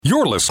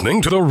You're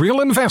listening to The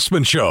Real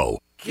Investment Show.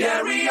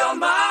 Carry on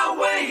my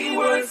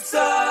wayward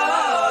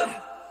son.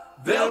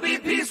 There'll be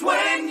peace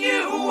when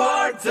you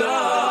are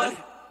done.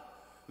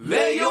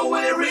 Lay your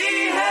weary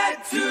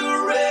head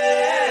to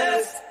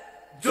rest.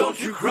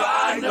 Don't you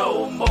cry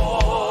no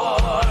more.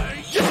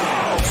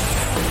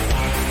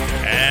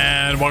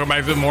 And welcome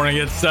back to the morning.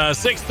 It's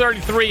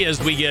 6:33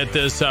 as we get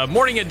this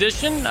morning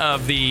edition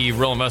of the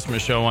Real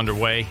Investment Show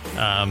underway.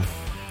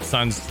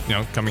 Sun's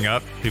coming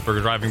up. People are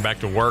driving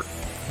back to work.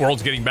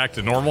 World's getting back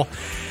to normal,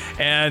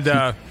 and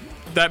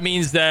that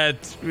means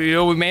that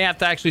we may have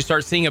to actually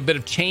start seeing a bit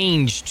of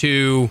change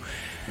to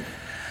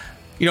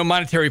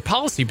monetary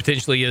policy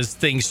potentially as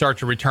things start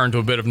to return to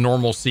a bit of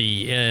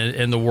normalcy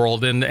in the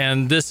world.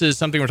 And this is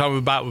something we're talking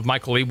about with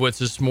Michael Lebowitz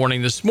this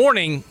morning. This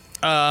morning,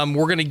 we're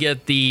going to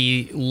get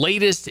the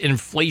latest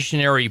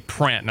inflationary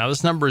print. Now,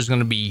 this number is going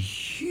to be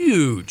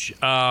huge.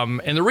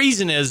 And the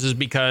reason is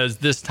because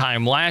this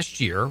time last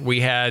year,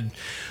 we had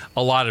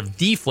a lot of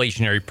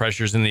deflationary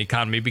pressures in the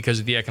economy because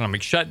of the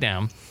economic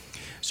shutdown.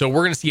 So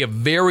we're going to see a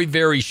very,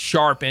 very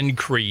sharp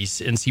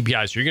increase in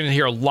CPI. So you're going to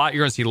hear a lot.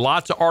 You're going to see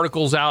lots of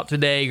articles out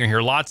today. You're going to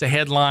hear lots of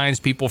headlines,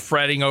 people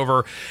fretting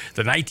over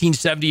the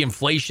 1970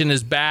 inflation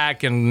is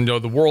back and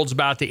the world's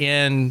about to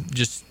end.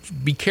 Just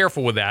be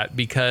careful with that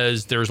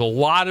because there's a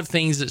lot of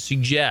things that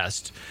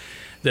suggest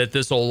that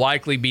this will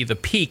likely be the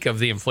peak of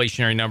the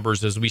inflationary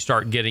numbers as we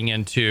start getting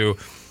into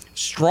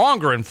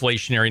stronger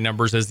inflationary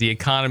numbers as the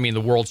economy and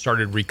the world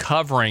started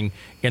recovering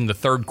in the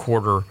third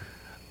quarter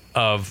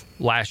of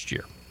last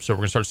year. So we're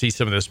going to start to see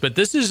some of this. But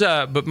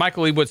but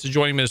Michael Lebowitz is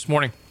joining me this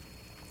morning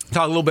to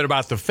talk a little bit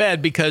about the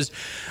Fed because,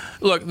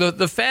 look,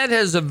 the Fed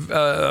has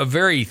a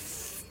very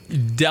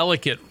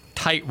delicate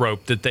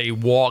tightrope that they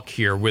walk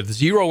here with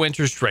zero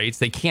interest rates.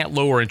 They can't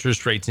lower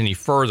interest rates any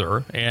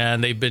further.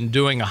 And they've been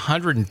doing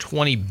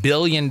 $120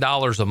 billion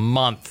a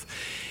month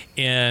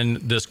in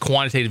this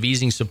quantitative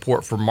easing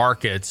support for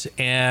markets.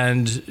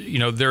 And,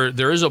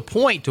 there is a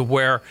point to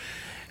where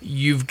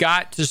you've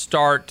got to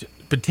start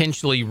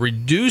potentially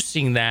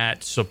reducing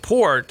that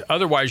support.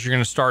 Otherwise, you're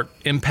going to start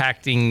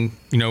impacting,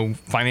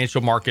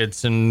 financial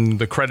markets and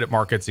the credit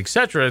markets, et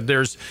cetera.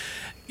 There's,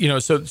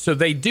 so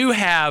they do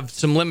have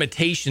some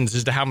limitations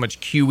as to how much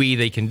QE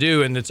they can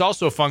do. And it's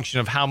also a function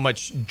of how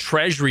much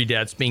treasury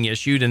debt's being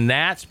issued. And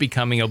that's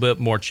becoming a bit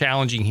more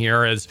challenging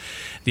here as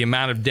the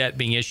amount of debt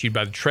being issued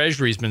by the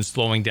treasury has been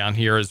slowing down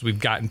here as we've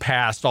gotten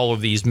past all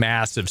of these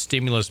massive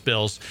stimulus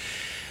bills.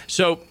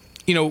 So,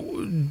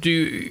 and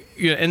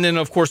then,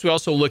 of course, we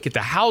also look at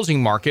the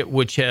housing market,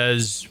 which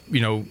has,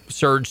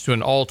 surged to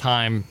an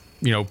all-time,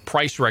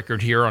 price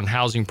record here on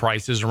housing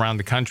prices around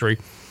the country.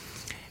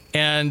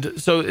 And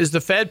so is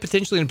the Fed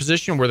potentially in a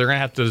position where they're going to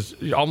have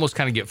to almost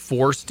kind of get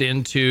forced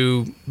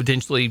into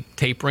potentially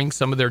tapering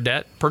some of their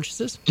debt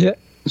purchases? Yeah.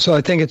 So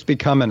I think it's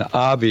becoming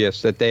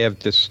obvious that they have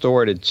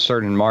distorted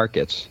certain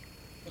markets.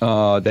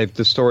 They've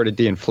distorted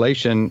the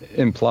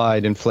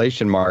implied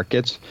inflation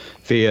markets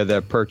via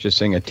the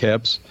purchasing of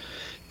TIPS.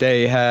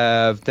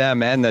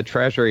 Them and the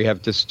Treasury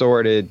have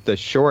distorted the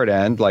short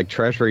end, like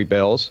Treasury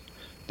bills,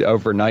 the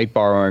overnight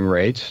borrowing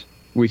rates.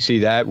 We see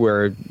that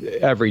where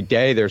every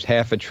day there's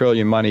 $500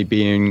 billion money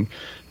being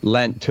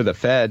lent to the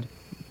Fed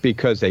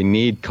because they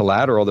need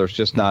collateral. There's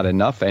just not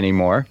enough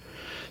anymore.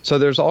 So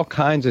there's all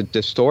kinds of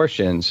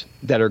distortions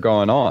that are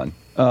going on.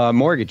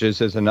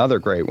 Mortgages is another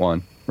great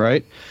one,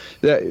 right?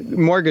 The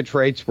mortgage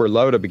rates were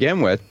low to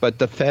begin with, but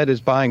the Fed is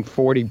buying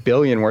 $40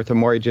 billion worth of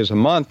mortgages a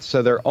month,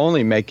 so they're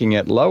only making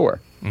it lower.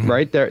 Mm-hmm.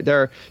 Right?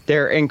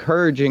 They're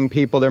encouraging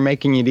people. They're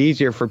making it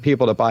easier for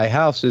people to buy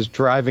houses,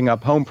 driving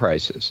up home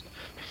prices.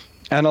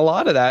 And a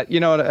lot of that,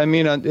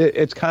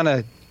 it's kind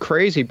of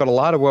crazy, but a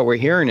lot of what we're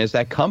hearing is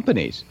that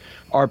companies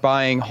are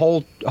buying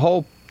whole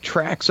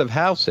tracts of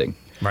housing.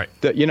 Right.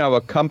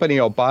 A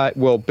company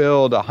will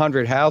build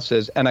 100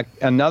 houses, and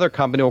another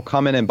company will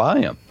come in and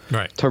buy them,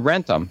 right, to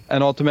rent them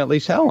and ultimately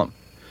sell them.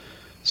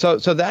 So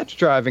that's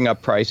driving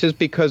up prices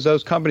because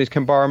those companies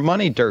can borrow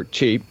money dirt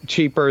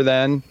cheaper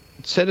than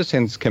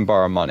citizens can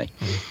borrow money.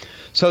 Mm-hmm.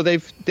 So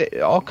they've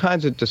all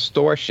kinds of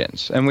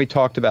distortions, and we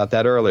talked about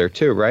that earlier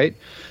too, right?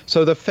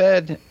 So the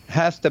Fed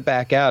has to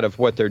back out of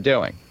what they're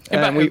doing,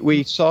 and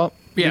we saw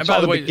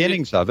the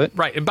beginnings of it.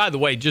 Right, and by the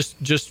way,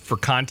 just for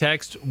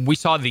context, we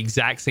saw the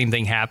exact same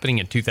thing happening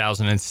in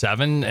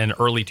 2007 and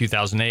early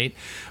 2008.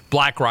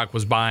 BlackRock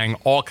was buying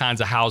all kinds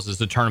of houses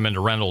to turn them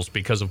into rentals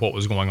because of what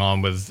was going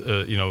on with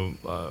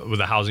with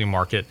the housing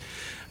market,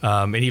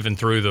 and even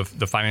through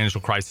the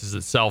financial crisis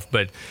itself.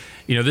 But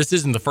this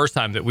isn't the first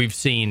time that we've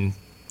seen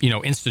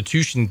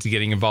institutions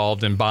getting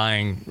involved in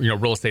buying,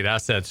 real estate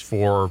assets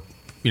for,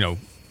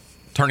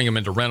 turning them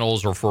into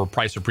rentals or for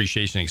price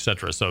appreciation, et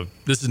cetera. So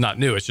this is not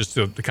new. It's just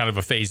the kind of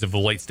a phase of the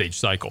late stage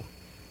cycle.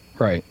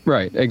 Right,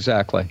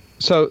 exactly.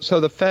 So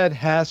the Fed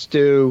has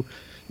to,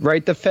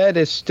 right? The Fed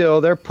is still,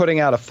 they're putting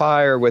out a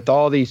fire with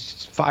all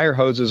these fire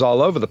hoses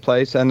all over the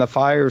place, and the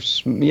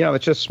fire's,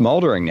 it's just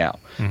smoldering now.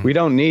 Mm-hmm. We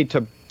don't need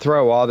to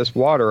throw all this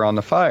water on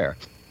the fire.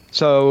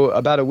 So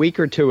about a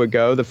week or two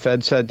ago, the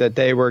Fed said that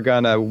they were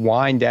going to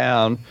wind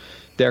down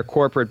their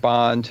corporate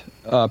bond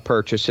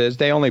purchases.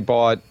 They only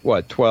bought,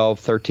 12,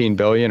 13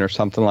 billion or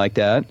something like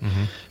that.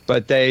 Mm-hmm.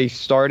 But they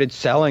started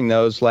selling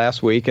those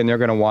last week, and they're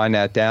going to wind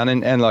that down.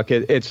 And look,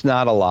 it's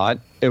not a lot.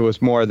 It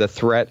was more the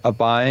threat of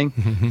buying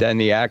than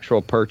the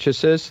actual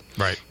purchases.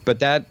 Right. But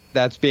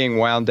that's being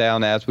wound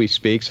down as we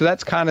speak. So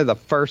that's kind of the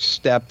first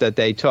step that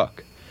they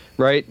took,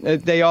 right?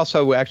 They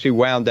also actually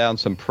wound down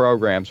some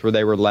programs where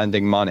they were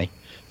lending money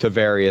to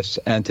various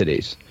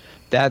entities.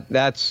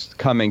 That's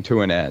coming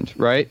to an end,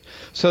 right?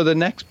 So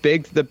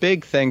the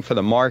big thing for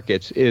the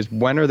markets is,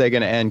 when are they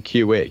going to end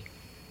QE?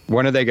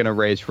 When are they going to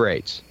raise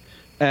rates?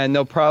 And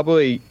they'll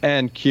probably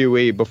end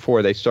QE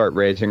before they start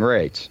raising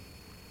rates.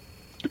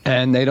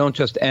 And they don't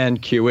just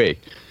end QE.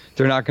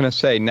 They're not going to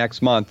say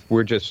next month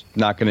we're just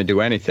not going to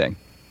do anything.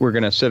 We're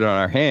going to sit on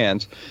our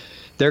hands.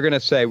 They're going to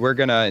say we're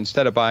going to,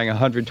 instead of buying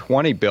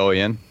 120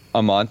 billion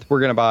a month, we're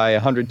going to buy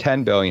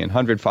 110 billion,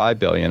 105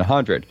 billion,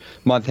 100.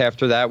 Month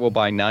after that, we'll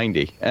buy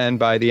 90. And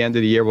by the end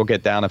of the year, we'll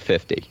get down to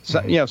 50.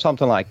 So,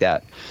 something like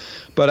that.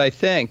 But I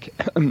think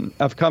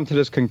I've come to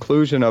this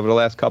conclusion over the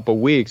last couple of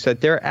weeks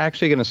that they're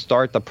actually going to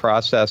start the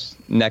process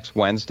next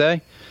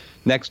Wednesday.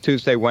 Next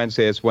Tuesday,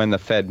 Wednesday is when the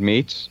Fed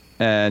meets,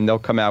 and they'll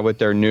come out with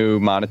their new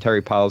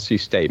monetary policy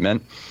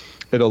statement.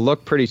 It'll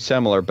look pretty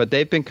similar, but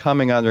they've been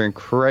coming under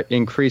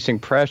increasing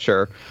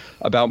pressure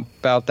about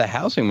the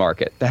housing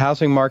market. The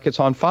housing market's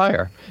on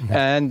fire,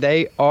 and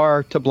they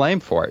are to blame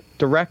for it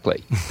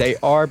directly. They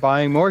are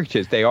buying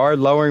mortgages. They are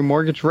lowering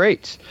mortgage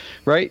rates,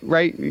 right?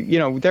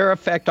 Their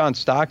effect on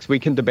stocks we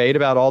can debate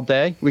about all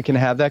day. We can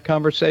have that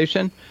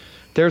conversation.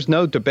 There's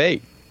no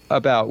debate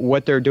about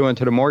what they're doing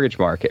to the mortgage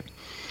market.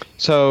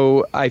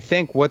 So I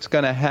think what's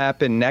going to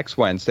happen next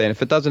Wednesday, and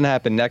if it doesn't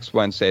happen next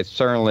Wednesday, it's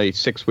certainly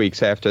 6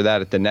 weeks after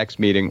that at the next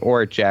meeting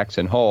or at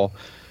Jackson Hole.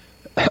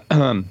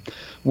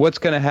 What's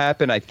going to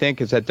happen, I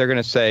think, is that they're going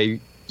to say,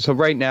 so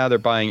right now they're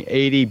buying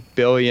 80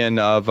 billion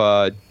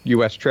of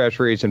U.S.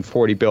 Treasuries and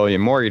 40 billion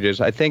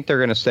mortgages. I think they're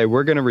going to say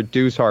we're going to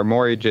reduce our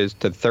mortgages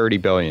to 30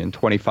 billion,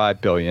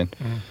 25 billion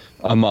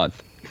a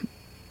month.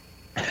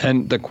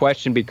 And the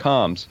question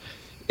becomes,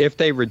 if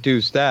they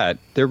reduce that,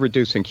 they're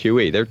reducing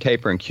QE. They're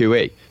tapering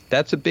QE.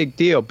 That's a big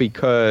deal,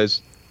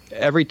 because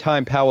every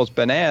time Powell's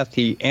been asked,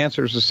 he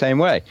answers the same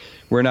way.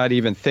 We're not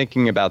even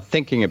thinking about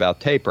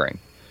tapering.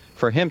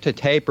 For him to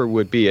taper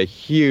would be a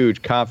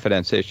huge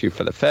confidence issue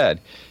for the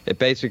Fed. It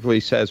basically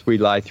says we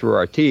lie through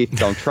our teeth,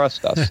 don't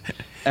trust us.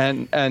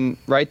 And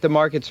right, the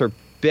markets are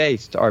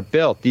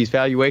built, these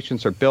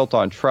valuations are built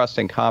on trust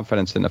and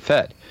confidence in the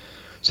Fed.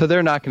 So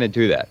they're not going to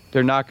do that.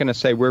 They're not going to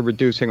say we're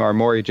reducing our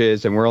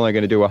mortgages and we're only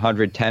going to do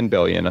 110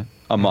 billion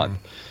a month.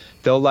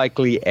 They'll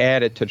likely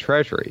add it to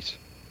treasuries,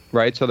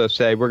 right? So they'll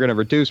say we're going to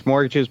reduce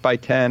mortgages by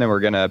 10 and we're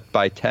going to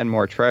buy 10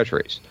 more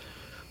treasuries.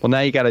 Well,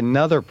 now you got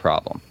another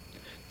problem.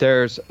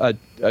 There's a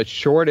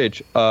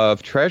shortage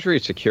of treasury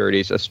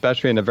securities,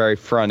 especially in the very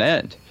front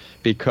end,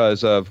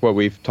 because of what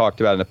we've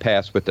talked about in the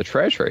past with the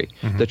Treasury.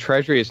 The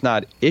Treasury is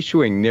not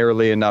issuing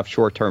nearly enough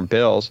short-term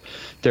bills.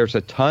 There's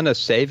a ton of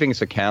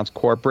savings accounts,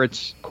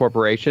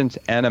 corporations,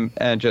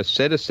 and just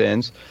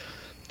citizens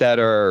that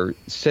are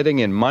sitting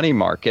in money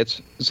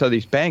markets. So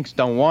these banks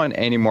don't want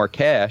any more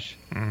cash.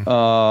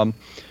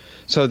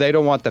 So they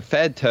don't want the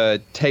Fed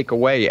to take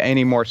away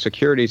any more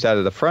securities out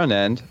of the front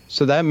end.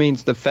 So that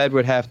means the Fed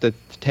would have to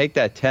take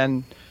that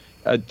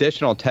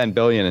additional 10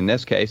 billion in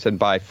this case and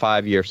buy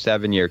 5-year,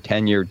 7-year,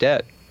 10-year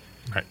debt.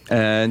 Right.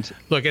 And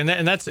look, and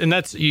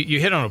that's you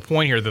hit on a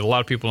point here that a lot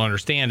of people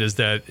understand, is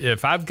that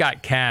if I've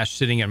got cash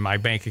sitting in my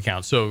bank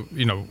account, so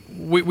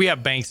we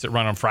have banks that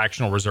run on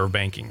fractional reserve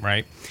banking,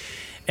 right?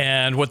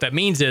 And what that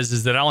means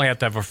is that I only have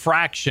to have a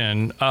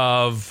fraction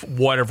of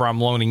whatever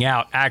I'm loaning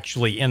out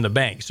actually in the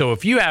bank. So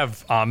if you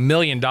have $1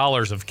 million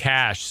of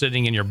cash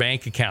sitting in your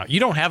bank account, you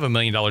don't have $1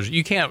 million.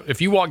 You can't, if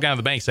you walk down to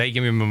the bank and say, hey,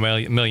 give me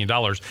 $1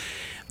 million,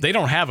 they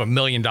don't have $1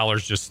 million,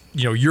 just,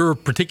 your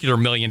particular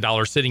 $1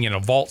 million sitting in a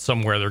vault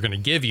somewhere they're going to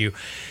give you.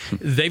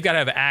 They've got to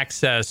have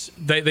access.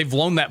 They've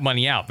loaned that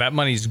money out. That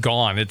money's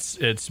gone.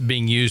 It's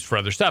being used for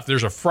other stuff.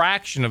 There's a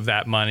fraction of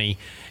that money,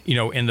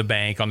 in the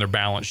bank on their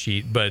balance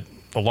sheet, but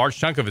a large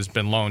chunk of it's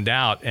been loaned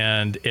out,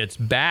 and it's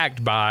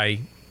backed by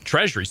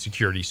Treasury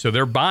securities. So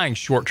they're buying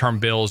short-term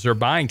bills, they're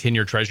buying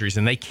 10-year Treasuries,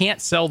 and they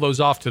can't sell those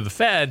off to the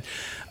Fed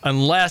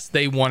unless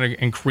they want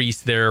to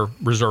increase their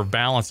reserve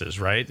balances,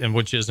 right? And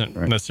which isn't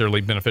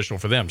necessarily beneficial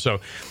for them. So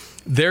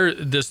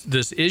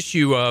this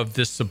issue of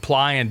this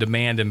supply and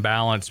demand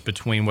imbalance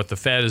between what the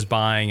Fed is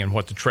buying and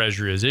what the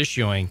Treasury is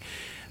issuing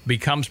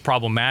becomes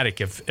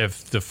problematic if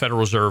the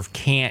Federal Reserve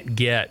can't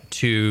get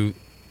to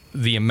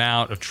the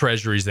amount of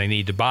treasuries they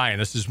need to buy. And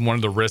this is one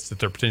of the risks that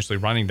they're potentially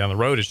running down the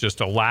road, is just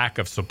a lack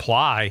of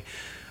supply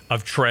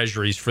of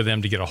treasuries for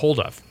them to get a hold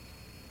of.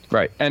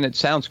 Right. And it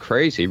sounds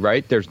crazy,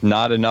 right? There's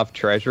not enough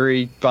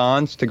treasury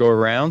bonds to go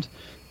around.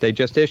 They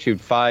just issued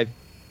 $5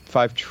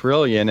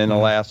 trillion in the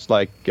last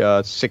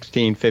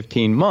 16,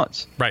 15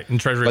 months. Right. And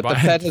treasury but the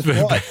Fed has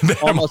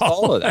bought almost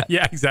all of that.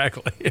 Yeah,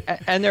 exactly.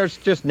 And there's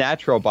just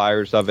natural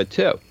buyers of it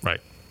too.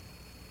 Right.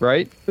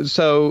 right?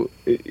 So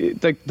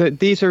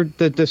these are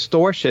the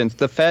distortions.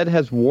 The Fed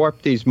has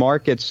warped these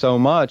markets so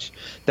much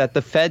that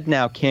the Fed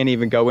now can't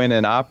even go in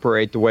and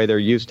operate the way they're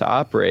used to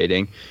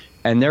operating.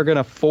 And they're going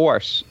to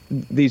force,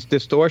 these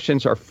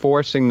distortions are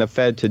forcing the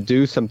Fed to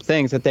do some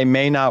things that they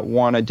may not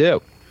want to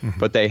do,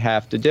 but they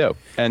have to do.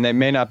 And they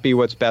may not be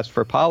what's best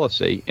for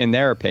policy in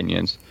their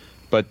opinions,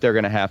 but they're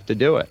going to have to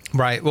do it.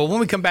 Right. Well, when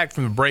we come back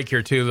from the break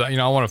here, too,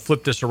 I want to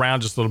flip this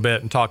around just a little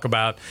bit and talk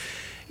about,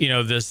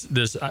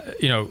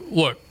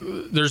 look,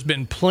 there's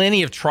been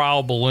plenty of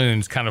trial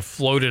balloons kind of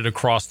floated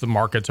across the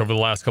markets over the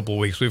last couple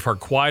of weeks. We've heard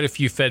quite a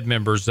few Fed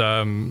members,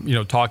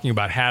 talking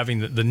about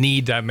having the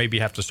need to maybe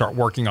have to start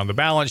working on the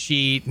balance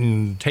sheet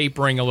and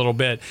tapering a little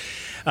bit,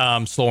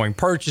 slowing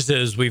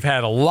purchases. We've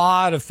had a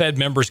lot of Fed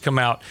members come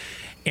out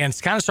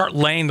and kind of start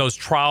laying those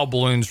trial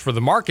balloons for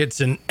the markets.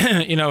 And,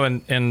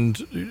 and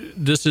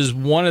this is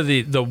one of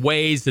the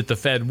ways that the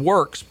Fed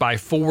works, by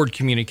forward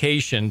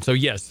communication. So,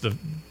 yes,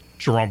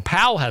 Jerome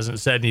Powell hasn't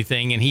said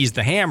anything, and he's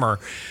the hammer.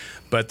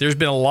 But there's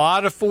been a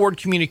lot of forward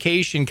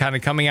communication kind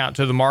of coming out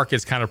to the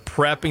markets, kind of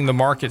prepping the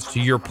markets,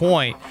 to your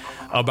point,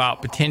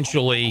 about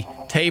potentially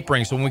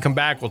tapering. So when we come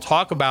back, we'll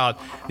talk about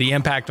the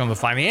impact on the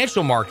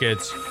financial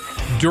markets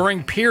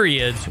during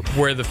periods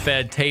where the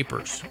Fed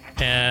tapers.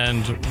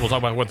 And we'll talk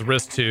about what the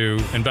risks to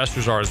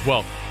investors are as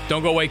well.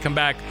 Don't go away. Come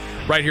back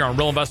right here on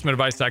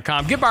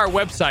realinvestmentadvice.com. Get by our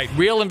website,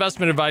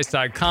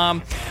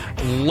 realinvestmentadvice.com.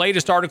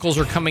 Latest articles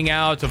are coming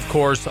out, of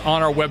course,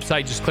 on our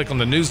website. Just click on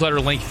the newsletter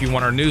link if you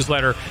want our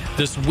newsletter.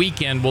 This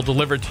weekend, we'll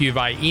deliver it to you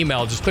via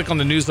email. Just click on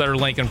the newsletter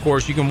link. And, of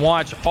course, you can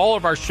watch all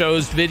of our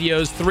shows,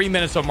 videos, 3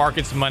 minutes of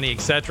markets and money,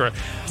 etc.,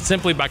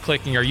 simply by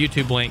clicking our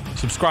YouTube link.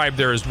 Subscribe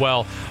there as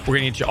well. We're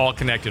going to get you all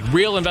connected.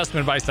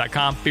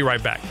 Realinvestmentadvice.com. Be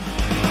right back.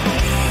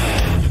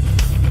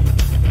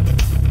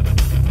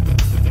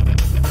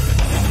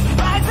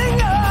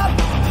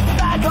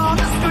 On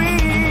the street,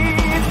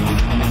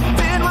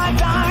 did my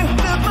time,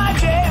 took my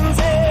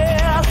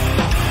chances.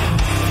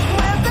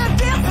 With the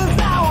distance,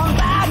 now I'm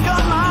back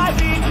on my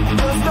feet.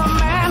 Just a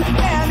man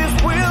and his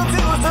will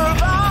to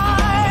survive.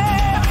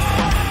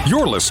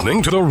 You're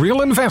listening to The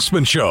Real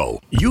Investment Show.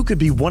 You could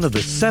be one of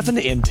the 7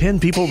 in 10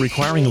 people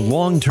requiring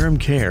long-term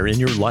care in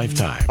your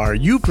lifetime. Are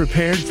you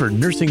prepared for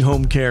nursing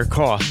home care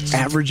costs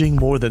averaging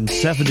more than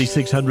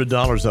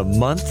 $7,600 a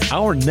month?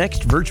 Our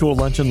next virtual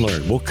Lunch and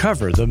Learn will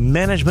cover the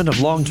management of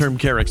long-term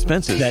care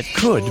expenses that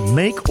could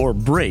make or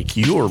break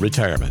your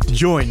retirement.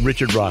 Join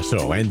Richard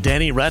Rosso and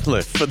Danny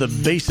Ratliff for the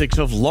basics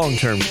of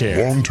long-term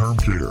care. Long-term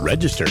care.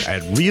 Register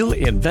at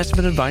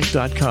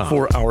realinvestmentadvice.com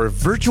for our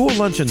virtual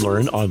Lunch and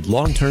Learn on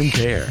long-term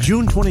care.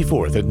 June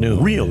 24th at noon.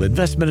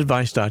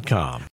 realinvestmentadvice.com.